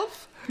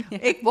zichzelf. Ja.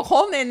 Ik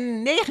begon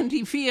in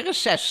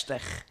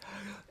 1964.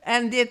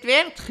 En dit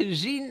werd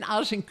gezien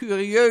als een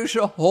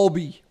curieuze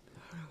hobby.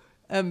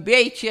 Een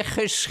beetje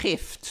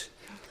geschift.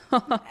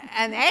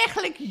 En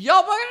eigenlijk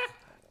jammer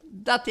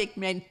dat ik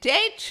mijn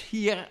tijd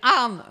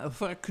hieraan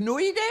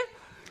verknoeide,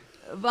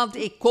 want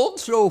ik kon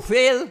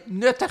zoveel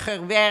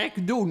nuttiger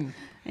werk doen.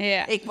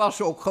 Ja. Ik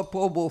was ook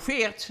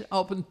gepromoveerd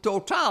op een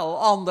totaal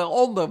ander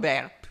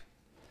onderwerp.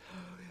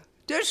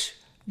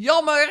 Dus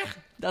jammer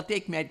dat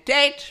ik mijn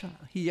tijd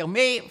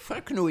hiermee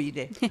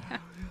verknoeide. Ja.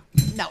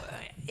 Nou,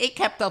 ik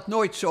heb dat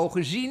nooit zo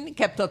gezien. Ik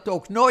heb dat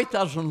ook nooit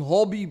als een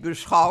hobby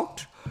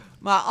beschouwd,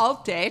 maar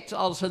altijd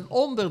als een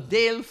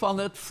onderdeel van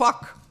het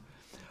vak.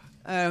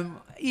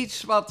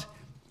 Iets wat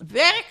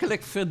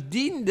werkelijk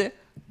verdiende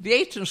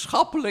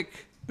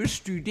wetenschappelijk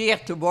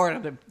bestudeerd te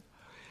worden.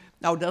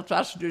 Nou, dat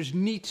was dus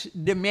niet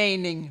de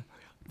mening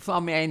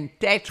van mijn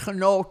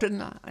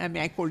tijdgenoten en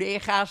mijn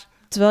collega's.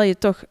 Terwijl je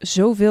toch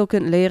zoveel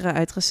kunt leren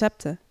uit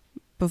recepten.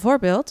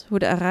 Bijvoorbeeld hoe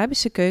de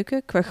Arabische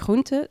keuken qua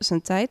groente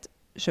zijn tijd,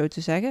 zo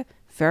te zeggen,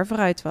 ver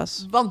vooruit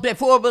was. Want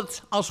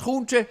bijvoorbeeld als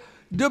groente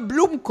de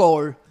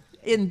bloemkool.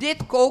 In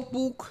dit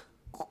kookboek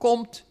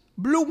komt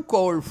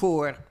bloemkool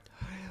voor.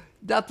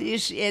 Dat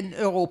is in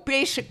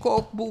Europese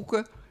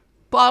kookboeken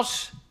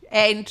pas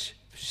eind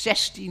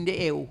 16e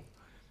eeuw.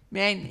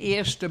 Mijn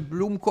eerste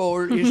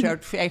bloemkool is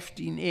uit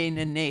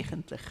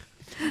 1591.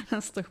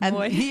 Dat is toch en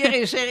mooi. Hier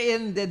is er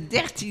in de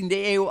 13e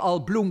eeuw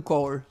al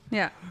bloemkool.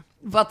 Ja.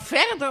 Wat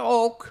verder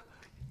ook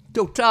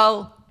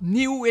totaal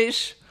nieuw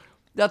is,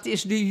 dat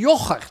is de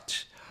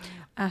yoghurt.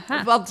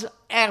 Aha. Want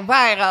er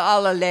waren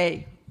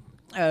allerlei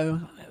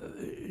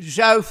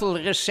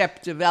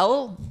zuivelrecepten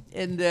wel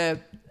in de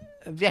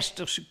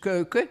westerse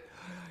keuken.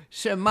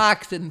 Ze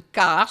maakten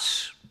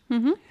kaas.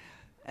 Mm-hmm.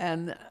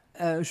 En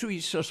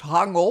zoiets als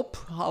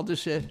hangop hadden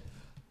ze,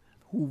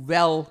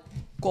 hoewel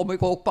kom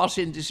ik ook pas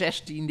in de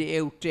 16e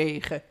eeuw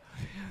tegen.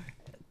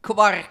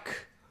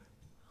 Kwark,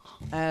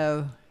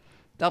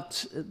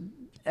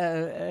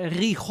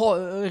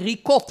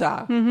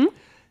 ricotta. Mm-hmm.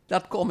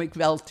 Dat kom ik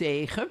wel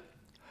tegen.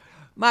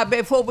 Maar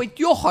bijvoorbeeld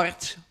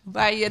yoghurt,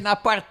 waar je een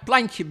apart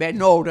plantje bij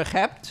nodig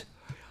hebt,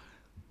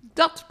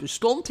 dat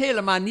bestond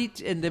helemaal niet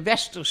in de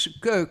westerse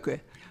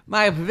keuken.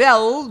 Maar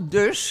wel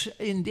dus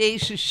in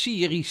deze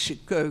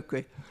Syrische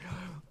keuken.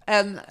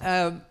 En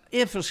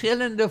in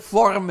verschillende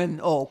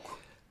vormen ook.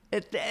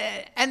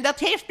 En dat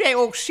heeft mij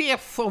ook zeer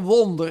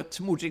verwonderd,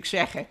 moet ik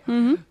zeggen.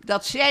 Mm-hmm.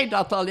 Dat zij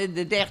dat al in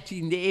de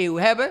 13e eeuw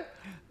hebben,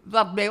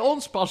 wat bij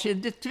ons pas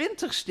in de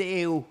 20e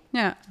eeuw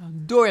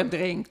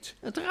doordringt.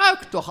 Het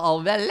ruikt toch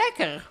al wel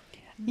lekker.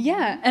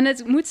 Ja, en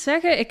ik moet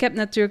zeggen, ik heb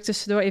natuurlijk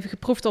tussendoor even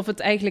geproefd of het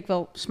eigenlijk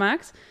wel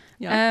smaakt.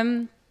 Ja.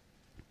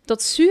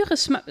 Dat zure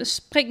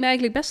spreekt mij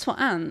eigenlijk best wel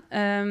aan.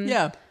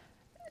 Ja.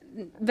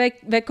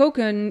 Wij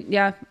koken,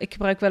 ik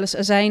gebruik wel eens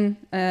azijn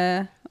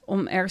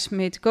om ergens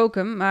mee te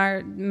koken,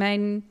 maar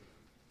mijn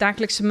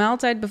dagelijkse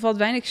maaltijd bevat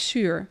weinig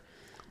zuur.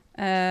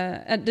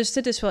 Dus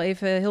dit is wel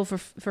even heel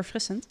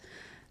verfrissend.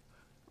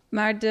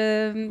 Maar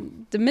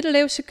de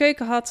middeleeuwse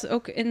keuken had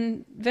ook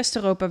in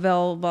West-Europa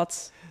wel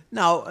wat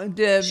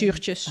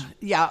zuurtjes.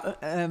 Ja,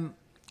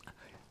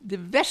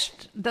 de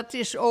West, dat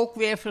is ook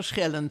weer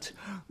verschillend.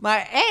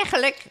 Maar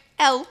eigenlijk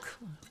elk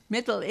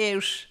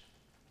middeleeuws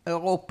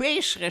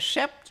Europees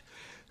recept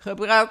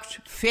gebruikt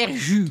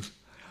verjus.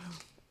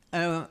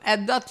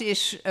 En dat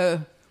is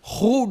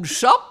groen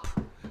sap.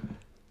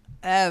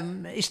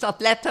 Is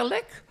dat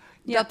letterlijk?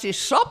 Ja. Dat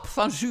is sap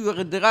van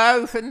zure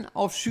druiven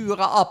of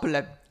zure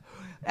appelen.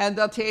 En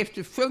dat heeft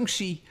de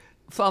functie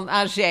van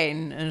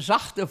azijn, een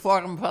zachte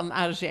vorm van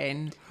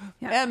azijn.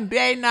 Ja. En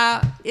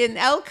bijna in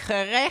elk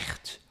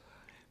gerecht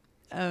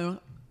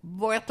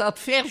wordt dat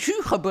verjus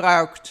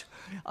gebruikt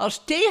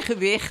als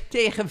tegenwicht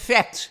tegen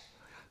vet.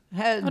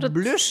 Het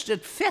blust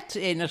het vet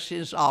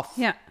enigszins af.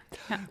 Ja.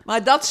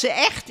 Maar dat ze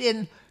echt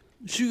in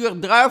zuur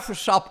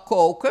druivensap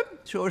koken,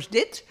 zoals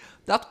dit,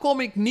 dat kom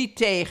ik niet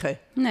tegen.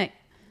 Nee.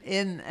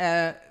 In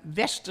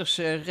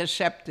westerse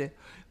recepten.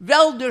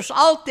 Wel dus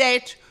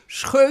altijd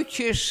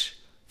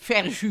scheutjes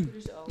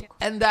verjus.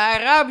 En de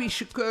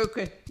Arabische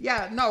keuken,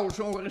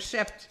 zo'n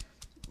recept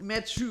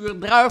met zuur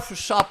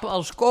druivensap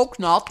als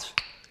kooknat,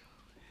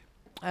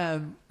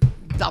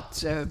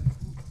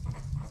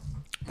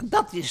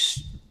 dat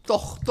is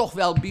toch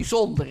wel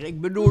bijzonder.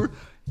 Ik bedoel,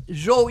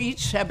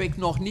 zoiets heb ik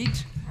nog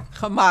niet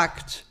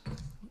gemaakt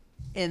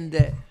in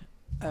de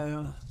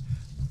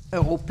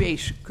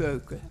Europese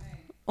keuken.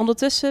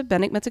 Ondertussen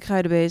ben ik met de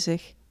kruiden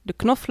bezig. De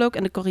knoflook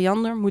en de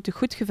koriander moeten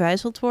goed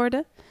gevijzeld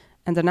worden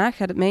en daarna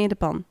gaat het mee in de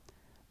pan.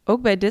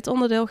 Ook bij dit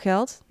onderdeel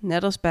geldt,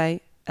 net als bij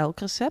elk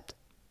recept,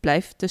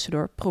 blijf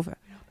tussendoor proeven.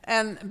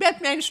 En met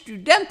mijn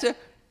studenten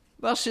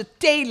was het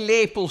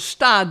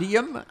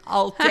theelepelstadium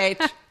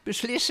altijd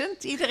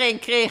beslissend. Iedereen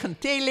kreeg een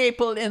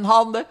theelepel in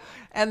handen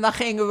en dan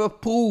gingen we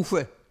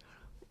proeven.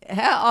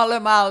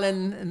 Allemaal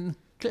een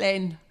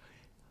klein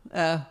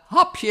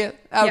hapje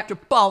uit de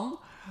pan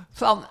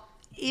van,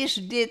 is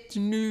dit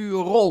nu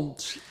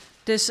rond?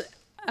 Dus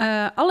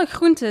alle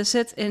groenten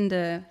zitten in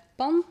de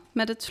pan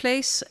met het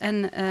vlees.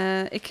 En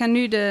ik ga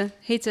nu de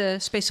hete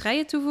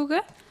specerijen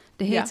toevoegen.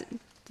 De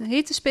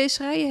hete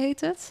specerijen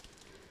heet het.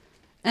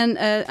 En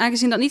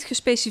aangezien dat niet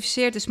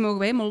gespecificeerd is, mogen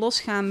we helemaal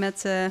losgaan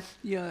met...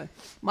 Je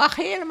mag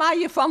helemaal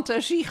je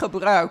fantasie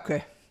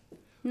gebruiken.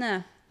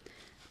 Nou,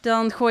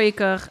 dan gooi ik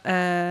er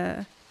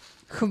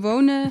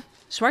gewone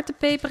zwarte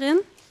peper in.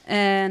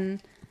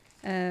 En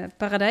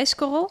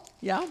paradijskorrel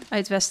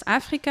uit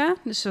West-Afrika.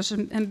 Dus dat is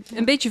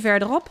een beetje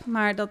verderop.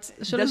 Maar dat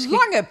de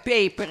lange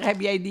peper,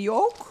 heb jij die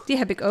ook? Die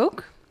heb ik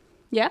ook,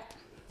 ja.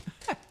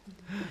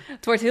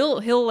 Het wordt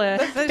heel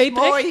dat is peperig.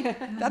 Mooi.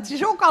 Dat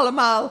is ook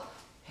allemaal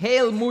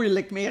heel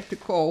moeilijk meer te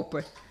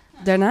kopen.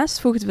 Daarnaast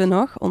voegden we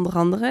nog onder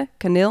andere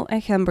kaneel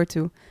en gember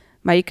toe.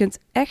 Maar je kunt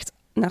echt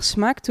naar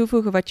smaak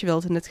toevoegen wat je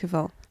wilt in dit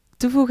geval.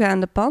 Toevoegen aan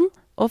de pan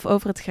of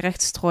over het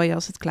gerecht strooien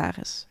als het klaar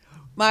is.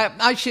 Maar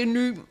als je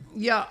nu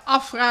je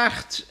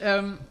afvraagt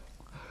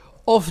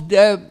of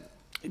de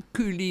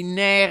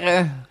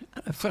culinaire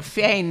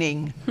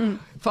verfijning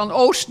van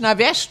oost naar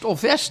west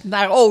of west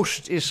naar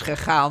oost is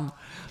gegaan,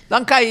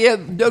 dan kan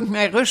je, dunkt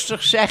mij,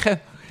 rustig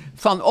zeggen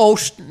van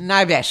oost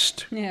naar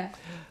west. Ja.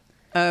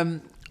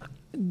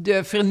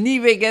 De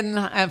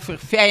vernieuwingen en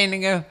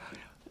verfijningen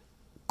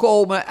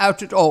komen uit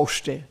het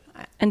oosten.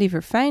 En die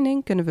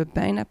verfijning kunnen we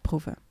bijna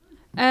proeven.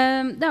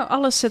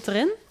 Alles zit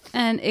erin.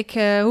 En ik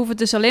hoef het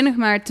dus alleen nog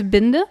maar te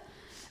binden.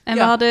 En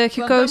we hadden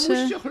gekozen...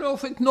 Dan moest je,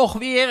 geloof ik, nog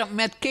weer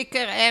met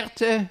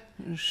kikkererwten,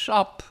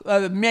 sap,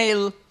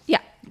 meel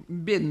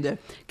binden.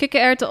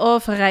 Kikkererwten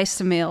of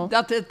rijstemeel.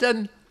 Dat het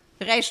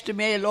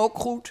rijstemeel ook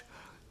goed,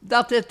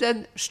 dat het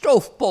een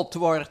stoofpot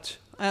wordt.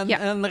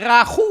 Een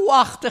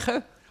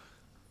ragout-achtige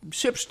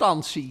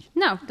substantie.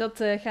 Nou, dat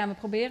gaan we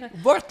proberen.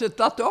 Wordt het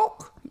dat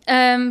ook?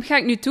 Ga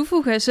ik nu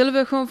toevoegen. Zullen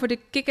we gewoon voor de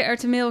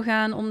kikkererwtenmeel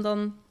gaan, om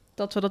dan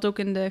dat we dat ook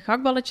in de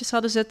gehaktballetjes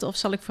hadden zitten? Of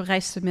zal ik voor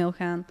rijstemeel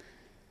gaan?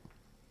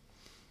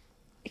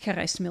 Ik ga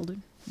rijstemeel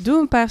doen. Doe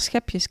een paar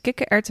schepjes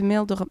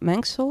kikkererwtenmeel door het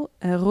mengsel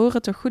en roer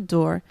het er goed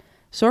door.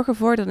 Zorg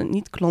ervoor dat het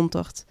niet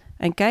klontert.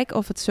 En kijk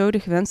of het zo de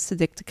gewenste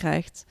dikte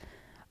krijgt.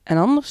 En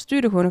anders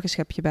doe er gewoon nog een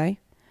schepje bij.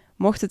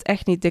 Mocht het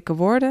echt niet dikker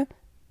worden,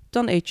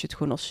 dan eet je het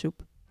gewoon als soep.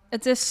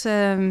 Het is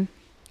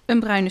een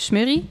bruine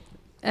smurrie.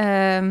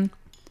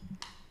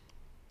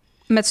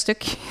 Met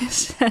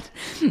stukjes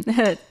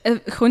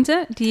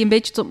groenten die een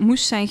beetje tot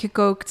moes zijn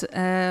gekookt,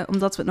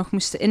 omdat we het nog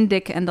moesten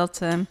indikken en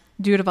dat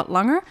duurde wat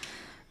langer.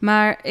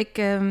 Maar ik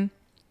vind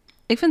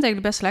het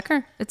eigenlijk best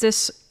lekker. Het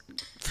is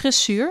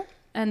fris zuur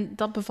en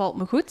dat bevalt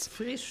me goed.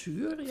 Fris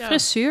zuur, ja.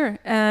 Fris zuur.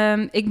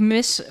 Ik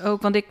mis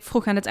ook, want ik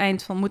vroeg aan het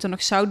eind van, moet er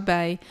nog zout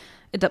bij?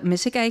 Dat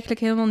mis ik eigenlijk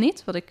helemaal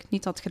niet, wat ik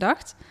niet had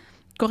gedacht.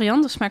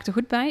 Koriander smaakt er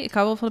goed bij. Ik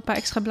hou wel van een paar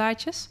extra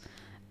blaadjes.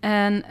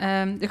 En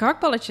de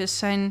gehaktballetjes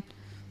zijn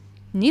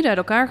niet uit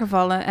elkaar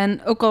gevallen.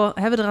 En ook al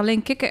hebben we er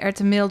alleen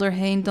kikkererwtenmeel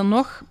doorheen, dan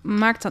nog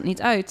maakt dat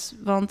niet uit.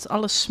 Want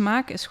alle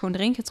smaak is gewoon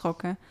erin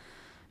getrokken.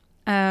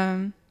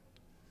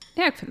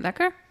 Ja, ik vind het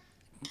lekker.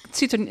 Het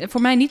ziet er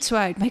voor mij niet zo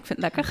uit, maar ik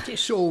vind het lekker. Het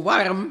is zo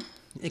warm,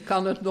 ik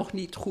kan het nog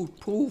niet goed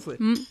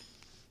proeven.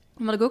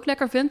 Wat ik ook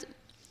lekker vind,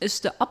 is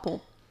de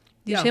appel.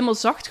 Die is Ja. helemaal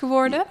zacht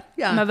geworden,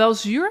 Ja. maar wel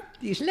zuur.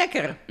 Die is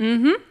lekker.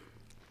 Mhm.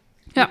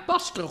 Ja. Die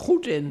past er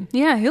goed in.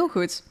 Ja, heel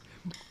goed.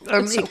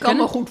 Ik kan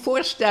me goed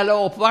voorstellen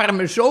op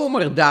warme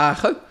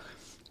zomerdagen,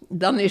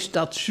 dan is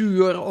dat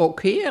zuur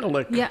ook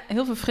heerlijk. Ja,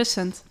 heel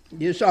verfrissend.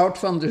 Je zou het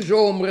van de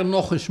zomer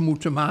nog eens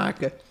moeten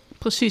maken.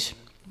 Precies.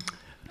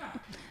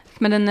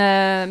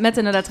 Met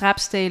inderdaad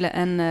raapstelen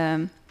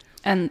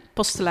en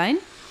postelijn.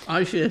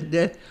 Als je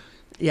de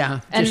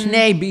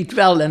snijbiet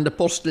wel en de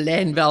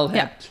postelijn wel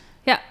hebt.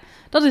 Ja,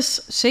 dat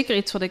is zeker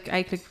iets wat ik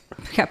eigenlijk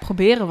ga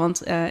proberen,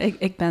 want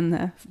ik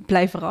ben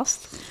blij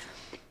verrast.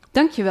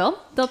 Dankjewel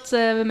dat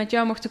we met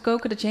jou mochten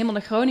koken, dat je helemaal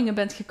naar Groningen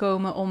bent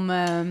gekomen om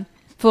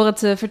voor het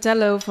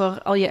vertellen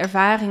over al je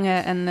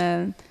ervaringen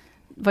en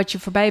wat je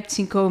voorbij hebt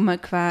zien komen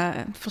qua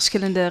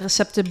verschillende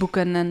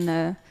receptenboeken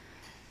en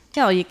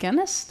al je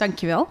kennis.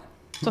 Dankjewel.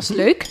 Het was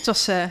leuk, het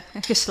was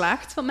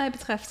geslaagd wat mij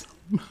betreft.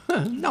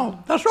 Nou,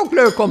 dat is ook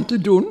leuk om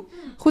te doen.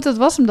 Goed, dat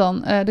was hem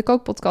dan, de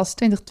Kookpotcast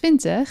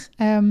 2020.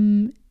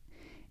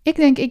 Ik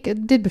denk,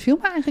 dit beviel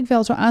me eigenlijk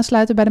wel, zo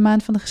aansluiten bij de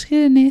maand van de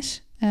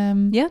geschiedenis.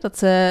 Ja,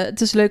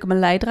 het is leuk om een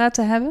leidraad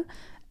te hebben.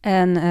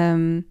 En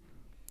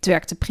het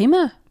werkte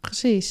prima.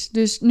 Precies.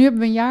 Dus nu hebben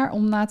we een jaar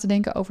om na te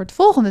denken over het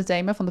volgende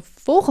thema van de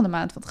volgende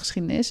maand van de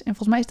geschiedenis. En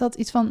volgens mij is dat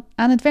iets van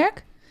aan het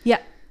werk. Ja.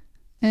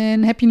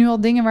 En heb je nu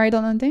al dingen waar je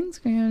dan aan denkt?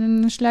 Kun je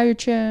een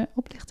sluiertje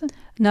oplichten?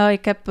 Nou,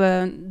 ik heb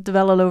er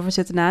wel al over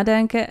zitten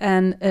nadenken.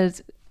 En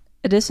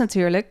het is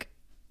natuurlijk,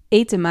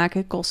 eten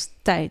maken kost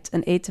tijd.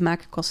 En eten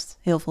maken kost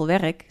heel veel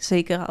werk.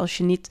 Zeker als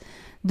je niet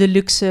de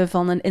luxe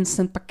van een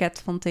instant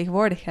pakket van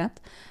tegenwoordig hebt.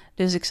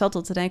 Dus ik zat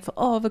al te denken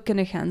van, we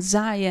kunnen gaan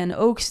zaaien en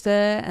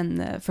oogsten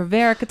en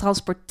verwerken,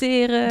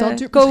 transporteren, Dat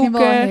duurt koken.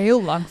 misschien wel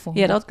heel lang voor een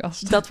Ja,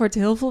 podcast. dat wordt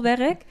heel veel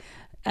werk.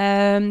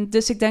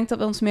 Dus ik denk dat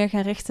we ons meer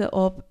gaan richten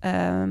op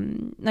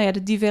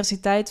de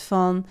diversiteit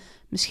van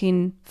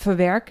misschien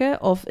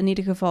verwerken. Of in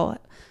ieder geval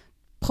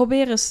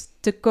proberen eens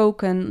te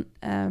koken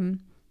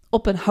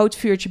op een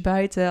houtvuurtje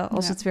buiten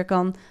als het weer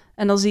kan.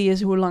 En dan zie je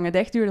eens hoe lang het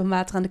echt duurt om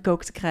water aan de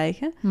kook te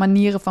krijgen.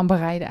 Manieren van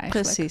bereiden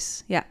eigenlijk.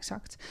 Precies, ja.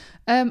 Exact.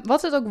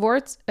 Wat het ook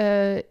wordt,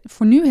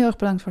 voor nu heel erg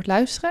bedankt voor het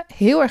luisteren.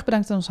 Heel erg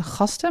bedankt aan onze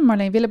gasten.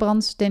 Marleen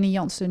Willebrands, Danny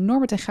Jansen,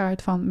 Norbert en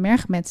Gerard van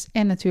Mergemets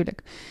en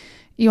natuurlijk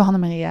Johanna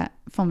Maria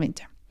van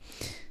Winter.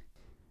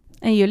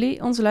 En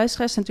jullie, onze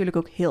luisteraars, natuurlijk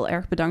ook heel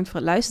erg bedankt voor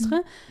het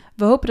luisteren.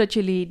 We hopen dat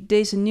jullie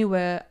deze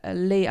nieuwe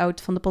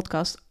layout van de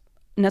podcast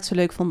net zo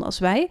leuk vonden als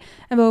wij.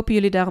 En we hopen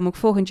jullie daarom ook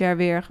volgend jaar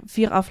weer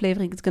 4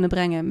 afleveringen te kunnen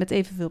brengen met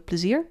evenveel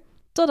plezier.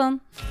 Tot dan!